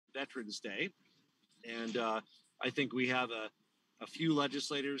Veterans Day. And I think we have a few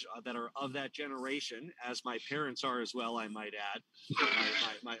legislators that are of that generation, as my parents are as well, I might add.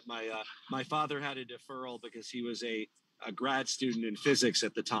 My father had a deferral because he was a grad student in physics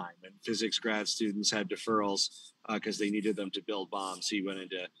at the time, and physics grad students had deferrals because they needed them to build bombs. He went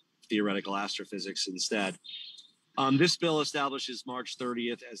into theoretical astrophysics instead. This bill establishes March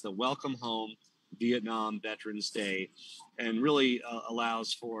 30th as the Welcome Home Vietnam Veterans Day, and really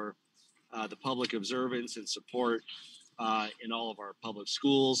allows for the public observance and support in all of our public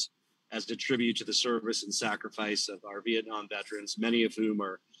schools as a tribute to the service and sacrifice of our Vietnam veterans, many of whom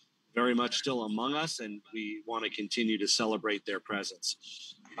are very much still among us, and we want to continue to celebrate their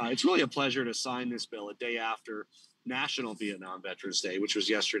presence. It's really a pleasure to sign this bill a day after National Vietnam Veterans Day, which was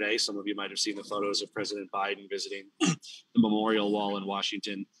yesterday. Some of you might have seen the photos of President Biden visiting the memorial wall in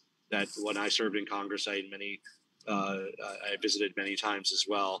Washington. That when I served in Congress, I visited many times as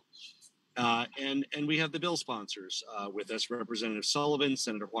well. And we have the bill sponsors with us: Representative Sullivan,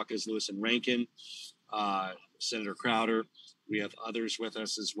 Senator Juarez Lewis and Rankin, Senator Crowder. We have others with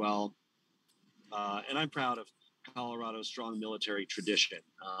us as well. And I'm proud of Colorado's strong military tradition,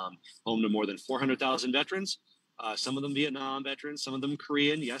 home to more than 400,000 veterans, some of them Vietnam veterans, some of them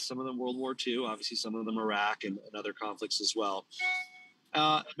Korean, yes, some of them World War II, obviously some of them Iraq and other conflicts as well.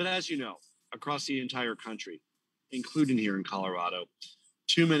 But as you know, across the entire country, including here in Colorado,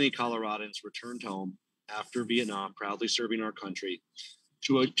 too many Coloradans returned home after Vietnam, proudly serving our country,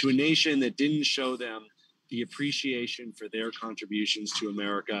 to a nation that didn't show them the appreciation for their contributions to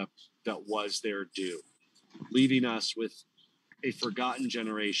America that was their due, leaving us with a forgotten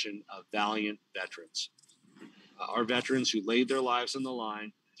generation of valiant veterans. Our veterans who laid their lives on the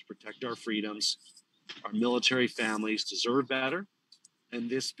line to protect our freedoms. Our military families deserve better, and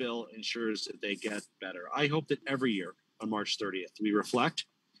this bill ensures that they get better. I hope that every year on March 30th, we reflect,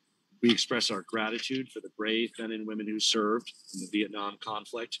 we express our gratitude for the brave men and women who served in the Vietnam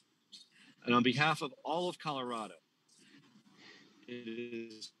conflict. And on behalf of all of Colorado, it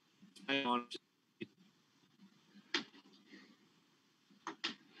is my honor to the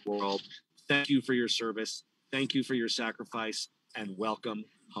world. Thank you for your service. Thank you for your sacrifice, and welcome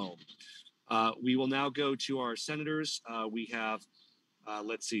home. We will now go to our senators. We have,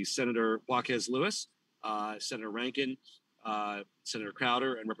 Senator Juarez Lewis, Senator Rankin, Senator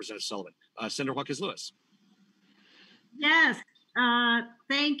Crowder, and Representative Sullivan. Senator Juarez Lewis. Yes,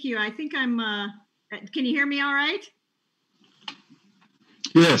 thank you. I think I'm, can you hear me all right?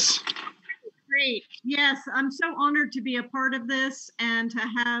 Yes. Great. Yes, I'm so honored to be a part of this and to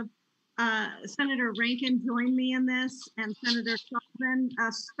have Senator Rankin join me in this, and Senator Sullivan,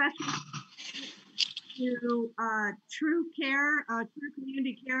 especially to True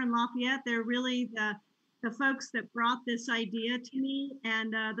Community Care in Lafayette. They're really the folks that brought this idea to me.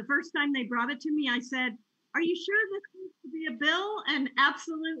 And the first time they brought it to me, I said, "Are you sure this needs to be a bill?" And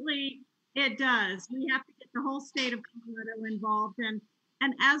absolutely it does. We have to get the whole state of Colorado involved. And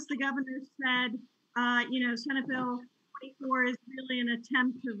as the governor said, Senate Bill 24 is really an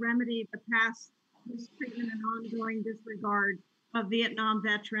attempt to remedy the past mistreatment and ongoing disregard of Vietnam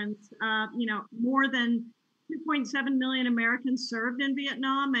veterans. More than 2.7 million Americans served in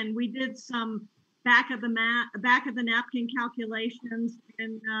Vietnam, and we did some back of the napkin calculations,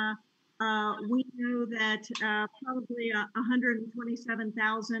 and we know that probably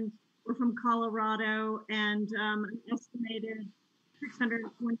 127,000 were from Colorado, and an estimated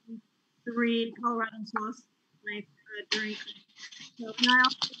 623 Coloradans lost life during. So, and I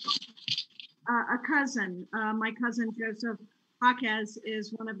also a cousin, my cousin Joseph Jaquez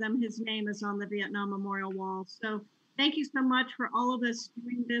is one of them. His name is on the Vietnam Memorial Wall. So thank you so much for all of us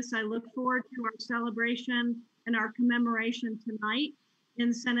doing this. I look forward to our celebration and our commemoration tonight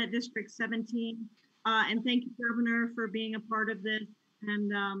in Senate District 17. And thank you, Governor, for being a part of this.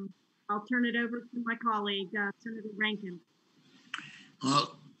 And I'll turn it over to my colleague, Senator Rankin.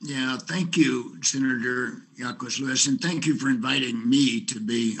 Well, yeah, thank you, Senator Juarez Lewis, and thank you for inviting me to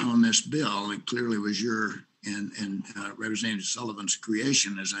be on this bill. It clearly was your and Representative Sullivan's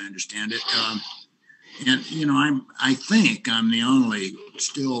creation, as I understand it. I think I'm the only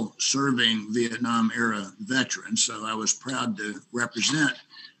still serving Vietnam era veteran, so I was proud to represent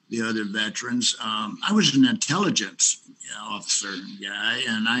the other veterans. I was an intelligence officer guy,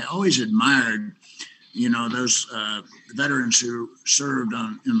 and I always admired, those veterans who served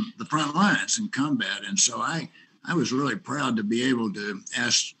in the front lines in combat. And so I was really proud to be able to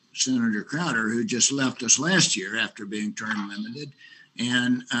ask Senator Crowder, who just left us last year after being term limited,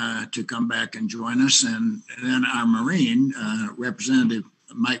 and to come back and join us. And then our Marine, Representative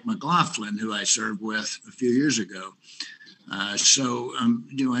Mike McLaughlin, who I served with a few years ago.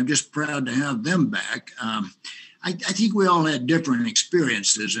 I'm just proud to have them back. I think we all had different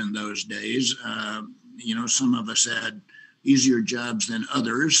experiences in those days. Some of us had easier jobs than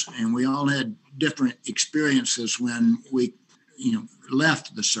others, and we all had different experiences when we,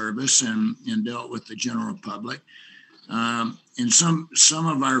 left the service and dealt with the general public. And some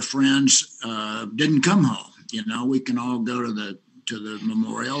of our friends didn't come home. We can all go to the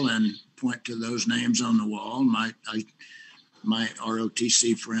memorial and point to those names on the wall. My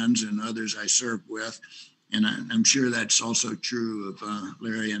ROTC friends and others I served with, and I'm sure that's also true of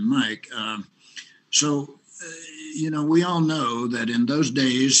Larry and Mike. We all know that in those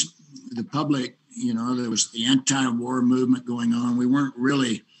days, the public, there was the anti-war movement going on. We weren't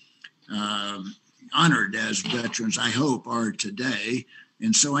really honored as veterans, I hope, are today.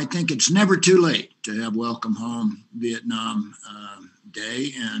 And so I think it's never too late to have Welcome Home Vietnam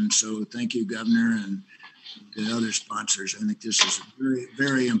Day. And so thank you, Governor, and the other sponsors. I think this is very,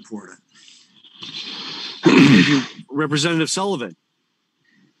 very important. Thank you, Representative Sullivan.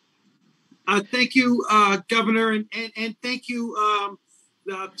 Thank you, Governor, and thank you,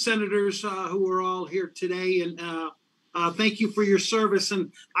 senators who are all here today. And thank you for your service.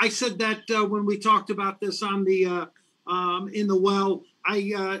 And I said that when we talked about this on the in the well,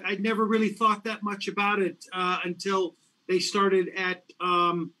 I never really thought that much about it until they started at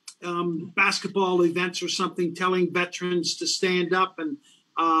basketball events or something, telling veterans to stand up. And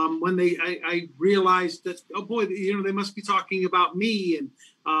when I realized that, oh boy, they must be talking about me, and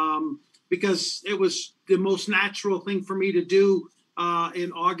because it was the most natural thing for me to do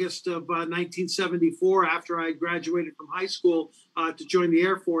in August of 1974, after I graduated from high school, to join the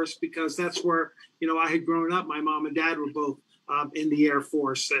Air Force, because that's where I had grown up. My mom and dad were both in the Air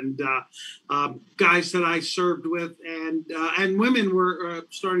Force, and guys that I served with, and women were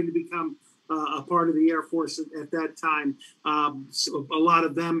starting to become a part of the Air Force at that time. So a lot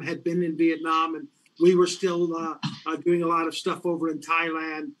of them had been in Vietnam, and we were still doing a lot of stuff over in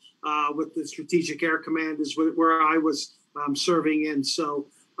Thailand with the Strategic Air Command, is where I was serving in. So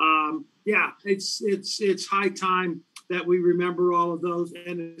it's high time that we remember all of those,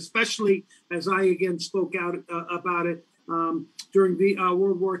 and especially as I again spoke out about it. During the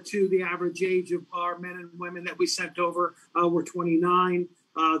World War II, the average age of our men and women that we sent over were 29.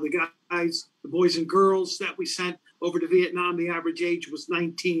 The guys, the boys and girls that we sent over to Vietnam, the average age was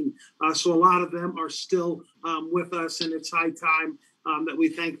 19. So a lot of them are still with us, and it's high time that we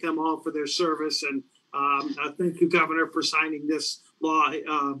thank them all for their service. And thank you, Governor, for signing this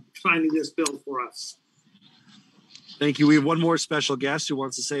signing this bill for us. Thank you. We have one more special guest who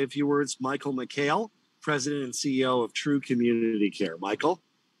wants to say a few words. Michael McHale, President and CEO of True Community Care. Michael.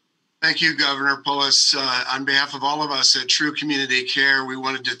 Thank you, Governor Polis. On behalf of all of us at True Community Care, we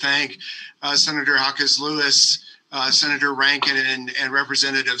wanted to thank Senator Hawkins Lewis, Senator Rankin, and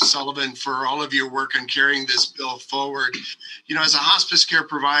Representative Sullivan for all of your work on carrying this bill forward. As a hospice care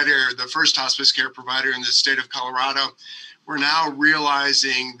provider, the first hospice care provider in the state of Colorado, we're now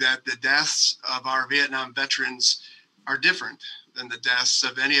realizing that the deaths of our Vietnam veterans are different than the deaths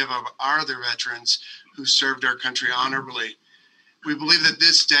of any of our other veterans who served our country honorably. We believe that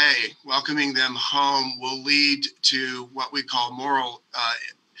this day, welcoming them home, will lead to what we call moral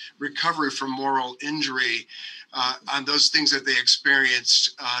recovery from moral injury on those things that they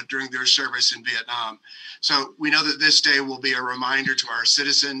experienced during their service in Vietnam. So we know that this day will be a reminder to our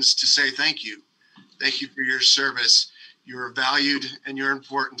citizens to say thank you. Thank you for your service. You're valued and you're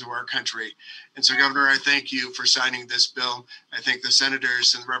important to our country. And so, Governor, I thank you for signing this bill. I thank the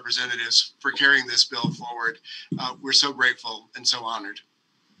senators and the representatives for carrying this bill forward. We're so grateful and so honored.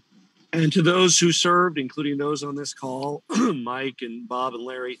 And to those who served, including those on this call, Mike and Bob and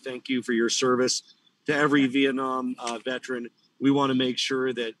Larry, thank you for your service. To every Vietnam veteran, we want to make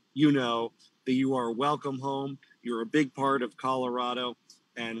sure that you know that you are welcome home. You're a big part of Colorado,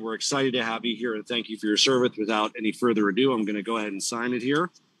 and we're excited to have you here, and thank you for your service. Without any further ado, I'm going to go ahead and sign it here.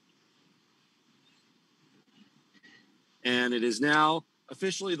 And it is now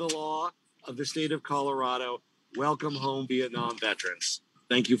officially the law of the state of Colorado. Welcome home, Vietnam veterans.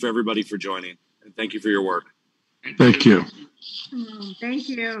 Thank you for everybody for joining, and thank you for your work. Thank you. Thank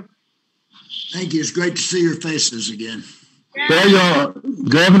you. Thank you. It's great to see your faces again. Well,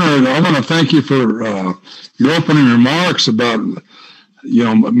 Governor, I want to thank you for your opening remarks about,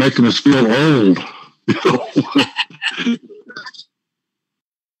 making us feel old.